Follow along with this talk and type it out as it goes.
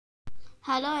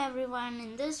Hello everyone,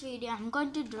 in this video I'm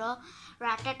going to draw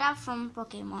Rattata from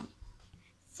Pokemon.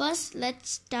 First let's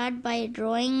start by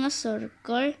drawing a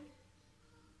circle.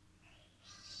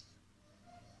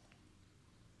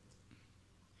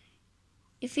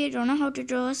 If you don't know how to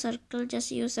draw a circle, just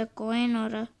use a coin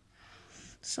or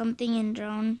something in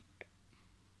round.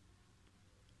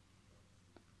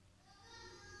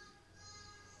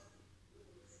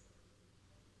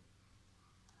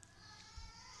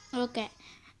 Okay,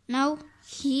 now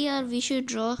here we should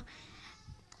draw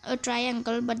a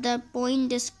triangle, but the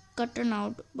point is cut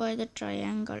out by the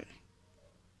triangle.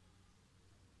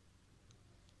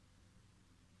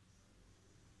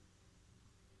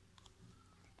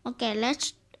 Okay,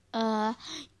 let's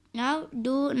now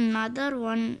do another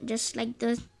one just like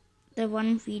the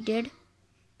one we did.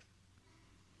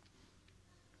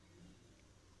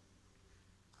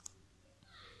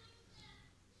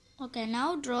 Okay,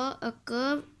 now draw a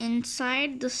curve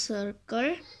inside the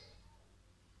circle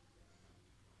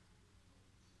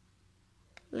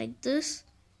like this.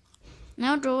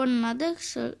 Now draw another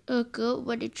curve,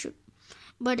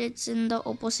 but it's in the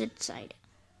opposite side.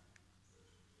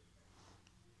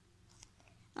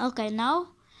 Okay, now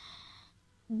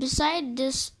beside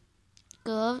this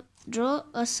curve, draw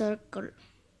a circle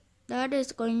that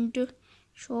is going to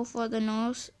show for the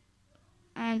nose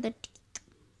and the teeth.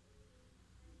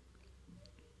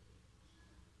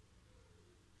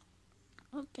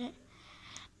 Okay,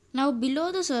 now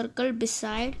below the circle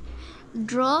beside,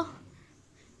 draw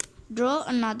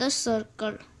another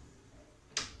circle.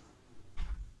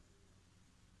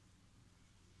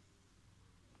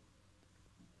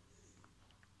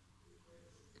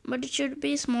 But it should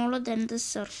be smaller than this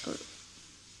circle.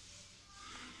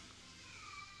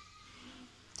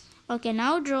 Okay,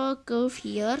 now draw a curve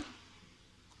here.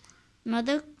 Now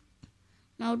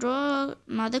draw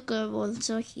another curve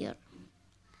also here.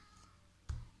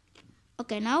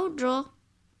 Okay, now draw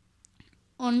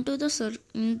onto the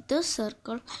in this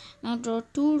circle. Now draw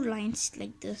two lines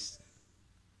like this.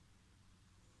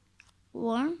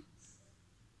 1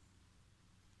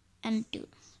 and 2.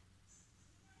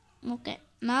 Okay,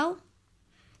 now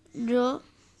draw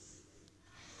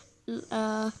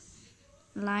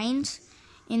lines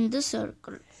in the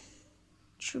circle.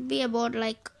 Should be about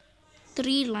like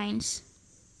 3 lines.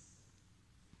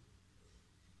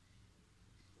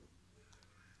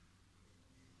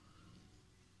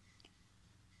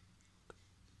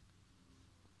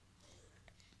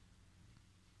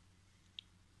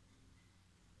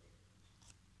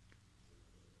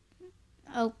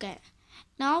 Okay,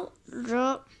 now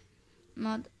draw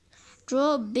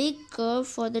a big curve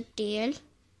for the tail,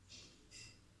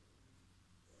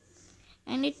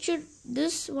 and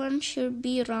this one should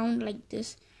be round like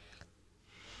this.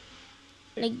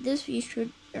 Like this, we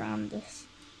should round this.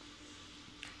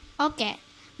 Okay,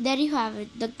 there you have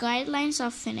it. The guidelines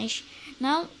are finished.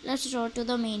 Now let's draw to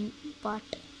the main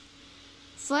part.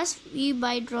 First,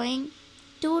 by drawing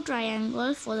 2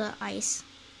 triangles for the eyes.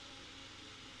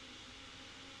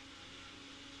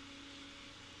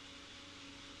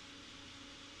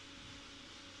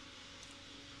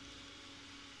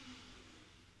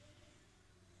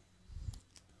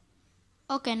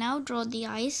 Okay, now draw the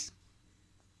eyes.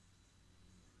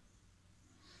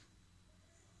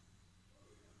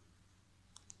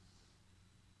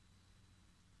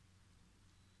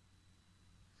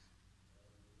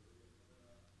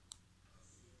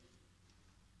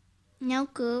 Now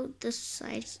curve the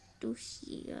sides to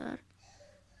here.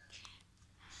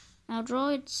 Now draw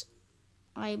its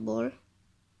eyeball.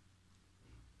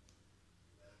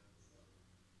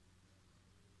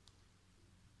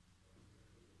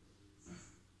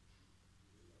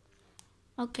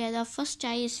 Okay, the first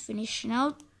eye is finished.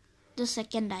 Now the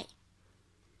second eye.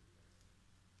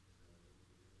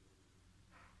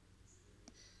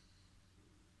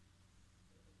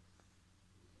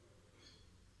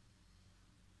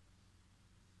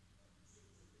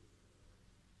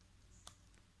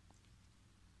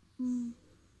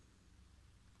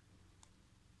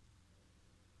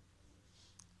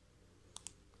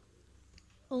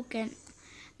 Okay,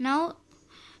 now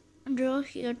draw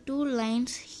here 2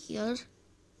 lines here.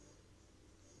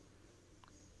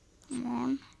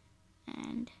 On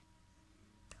and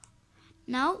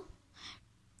now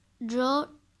draw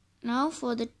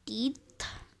for the teeth.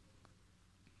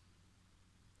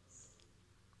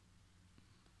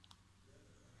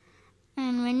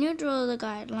 And when you draw the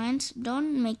guidelines,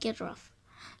 don't make it rough.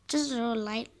 Just draw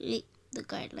lightly the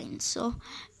guidelines so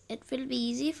it will be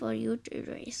easy for you to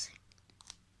erase.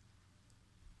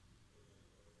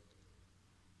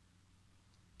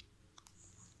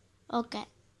 Okay,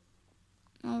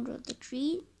 now draw the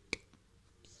tree.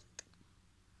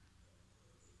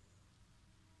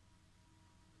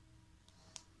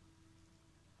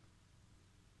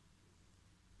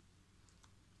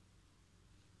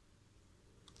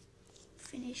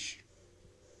 finish.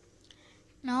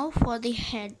 Now for the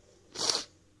head.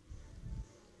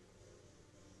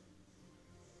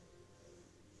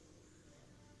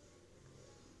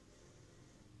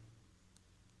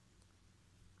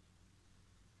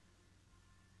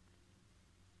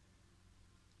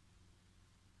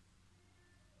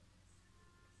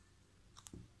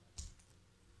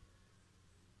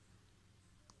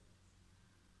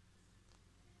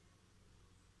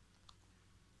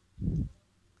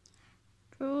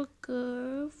 Draw a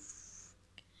curve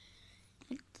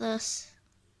like this.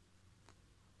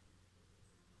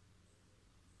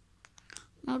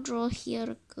 Now draw here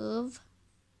a curve.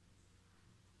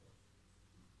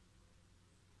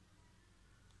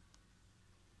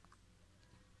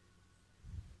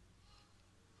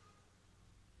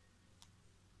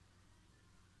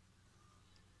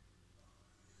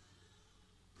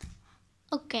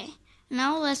 Okay,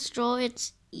 now let's draw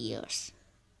its ears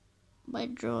by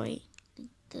drawing like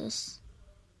this.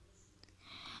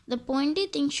 The pointy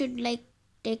thing should like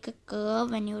take a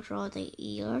curve when you draw the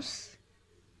ears,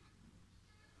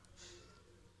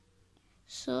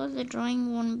 so the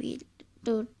drawing won't be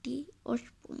dirty or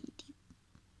pointy.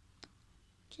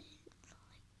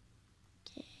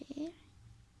 Okay.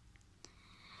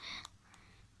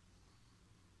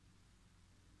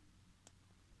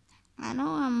 I know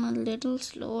I'm a little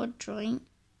slow at drawing,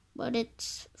 but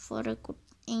it's for a good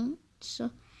thing.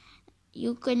 So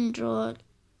you can draw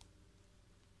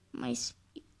my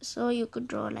speed. So you could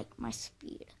draw like my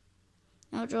speed.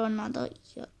 Now draw another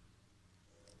ear.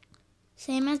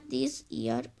 Same as this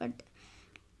ear, but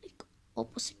like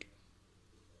opposite.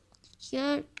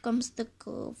 Here comes the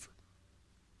curve.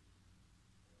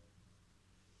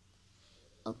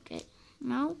 Okay,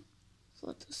 now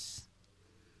for this.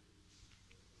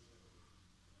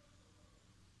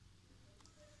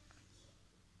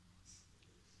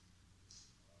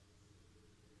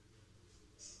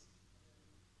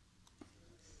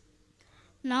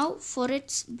 Now for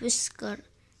its whisker.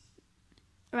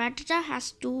 Rattata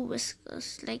has two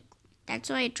whiskers, like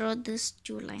that's why I draw these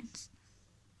two lines.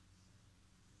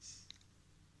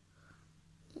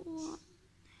 One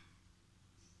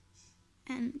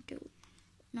and two.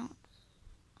 No.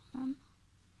 One.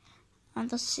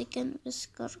 And the second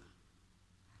whisker.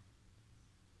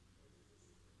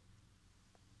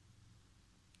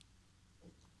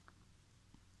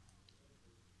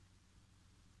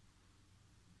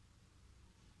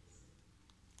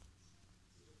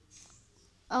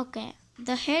 Okay,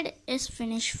 the head is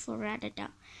finished for Rattata.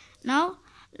 Now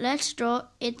let's draw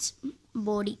its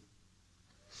body.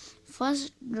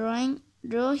 First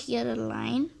draw here a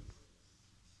line,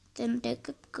 then take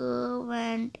a curve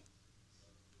and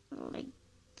like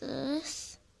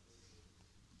this.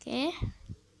 Okay,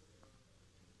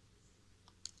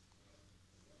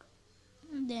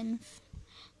 and then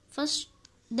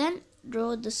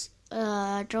draw this.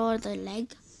 Draw the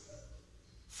leg.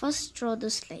 First draw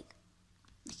this leg.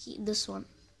 This one.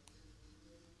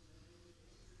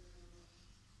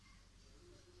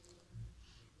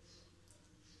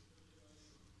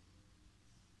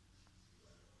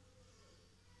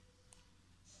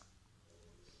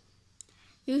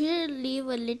 You should leave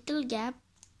a little gap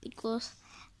because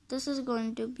this is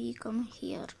going to become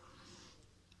here.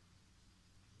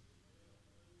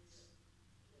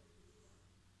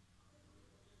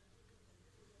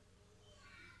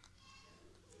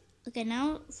 Okay,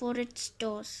 now for its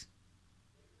toes.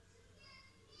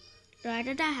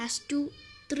 Rattata has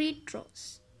three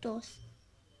toes.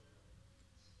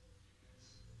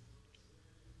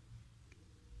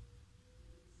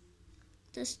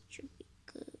 This should be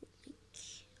good.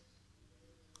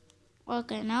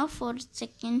 Okay, now for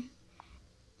second.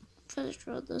 First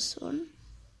draw this one.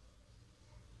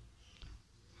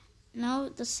 Now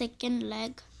the second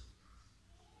leg.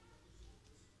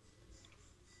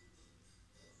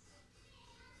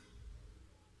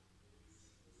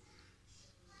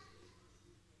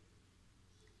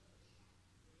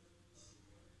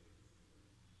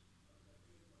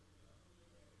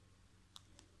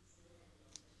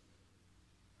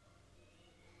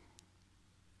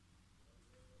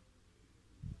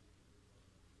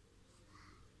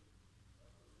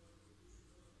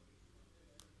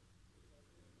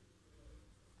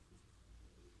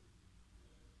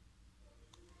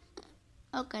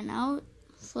 Okay, now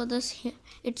for this here,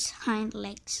 its hind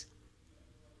legs.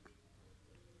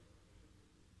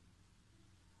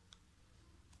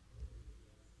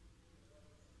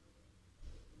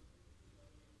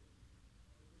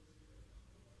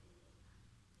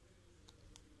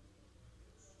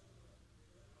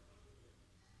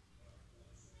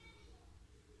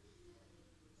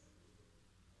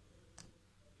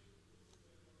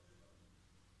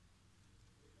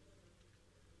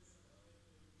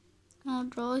 Now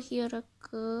draw here a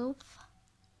curve.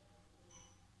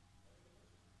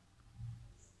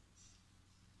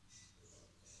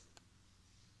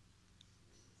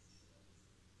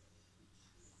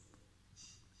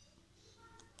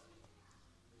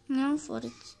 Now for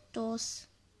its toes.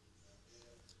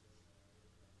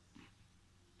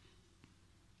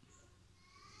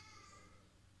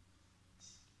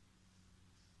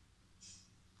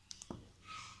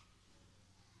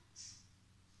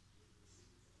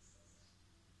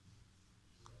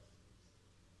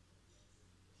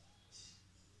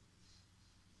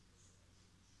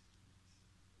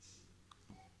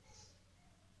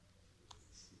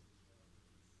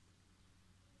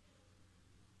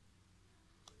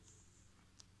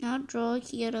 Now draw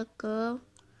here a curve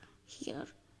here.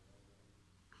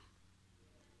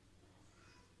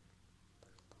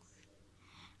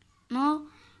 Now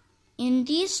in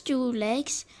these two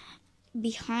legs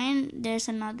behind there's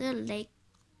another leg,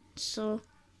 so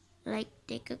like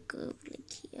take a curve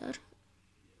like here,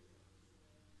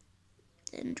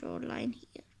 then draw a line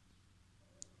here.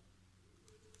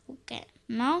 Okay,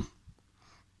 now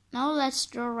let's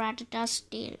draw Rattata's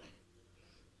tail.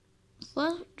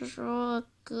 First draw a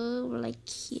curve like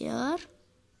here,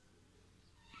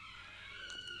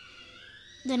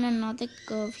 then another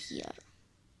curve here.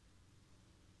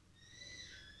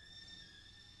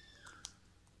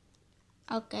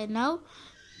 Okay, now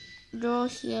draw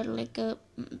here like a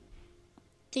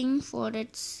thing for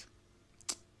its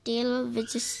tail,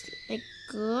 which is like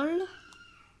curl.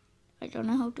 I don't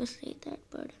know how to say that,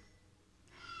 but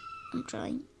I'm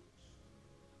trying.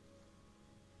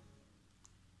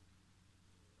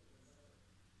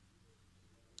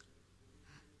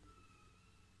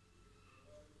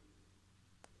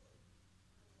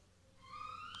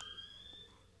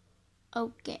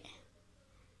 Okay.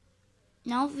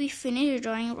 Now we finished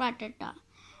drawing Rattata.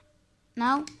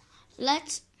 Now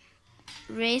let's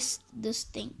raise this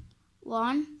thing.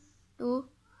 1, 2,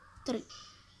 3.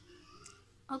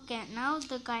 Okay, now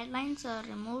the guidelines are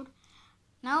removed.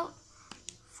 Now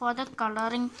for the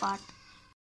coloring part.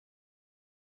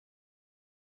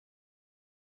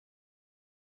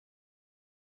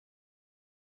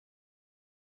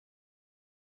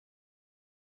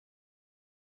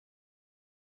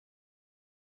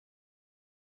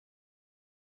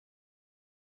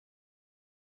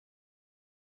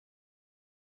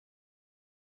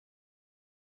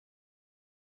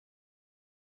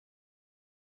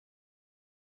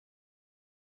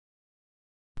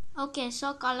 Okay,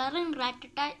 so coloring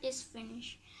Rattata is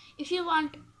finished. If you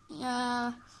want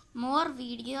more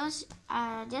videos,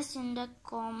 just in the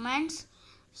comments.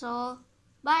 So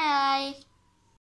bye.